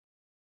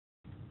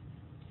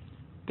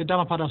The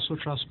Dhammapada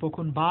Sutra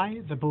spoken by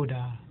the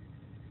Buddha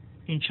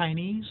in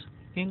Chinese,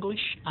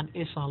 English, and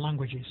Esan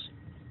languages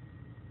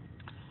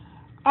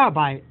are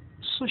by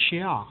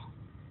Sushia,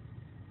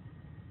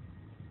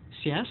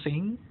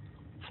 Xiaxing,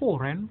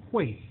 Foren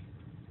Hui,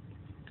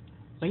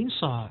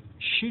 Linsa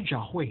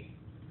Shija Hui,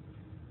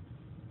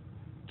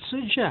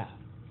 Zizhe,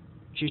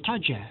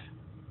 Jitaje,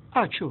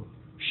 Achu,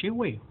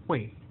 Shiwei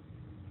Hui.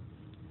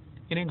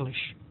 In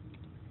English.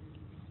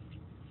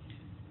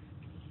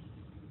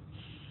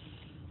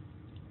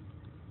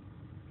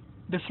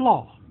 The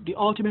flaw, the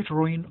ultimate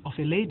ruin of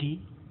a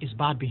lady is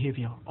bad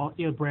behavior or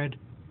ill-bred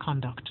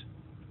conduct.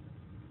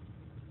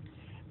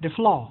 The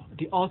flaw,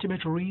 the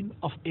ultimate ruin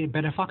of a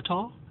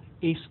benefactor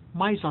is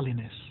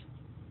miserliness.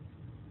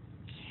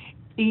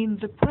 In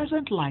the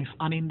present life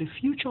and in the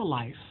future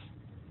life,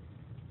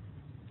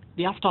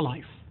 the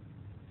afterlife,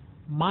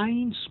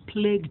 minds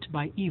plagued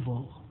by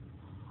evil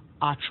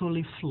are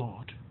truly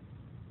flawed,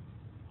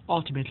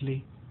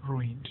 ultimately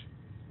ruined.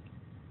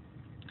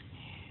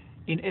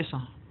 In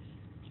Esan,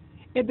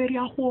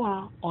 Eberia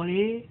hoa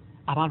ore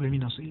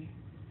abalbeminose.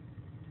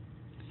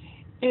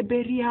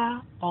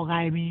 Eberia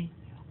oraimi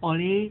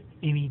ore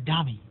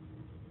emidami.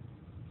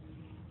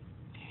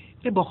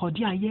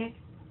 Ebokodi aye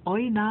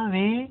oi na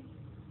me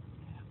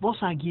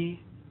bosage.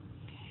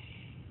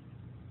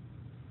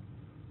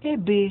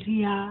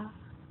 Eberia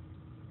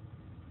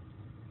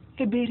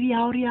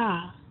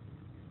oria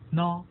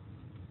no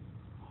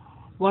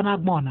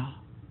wanagbona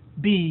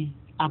bi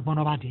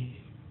agbonobade.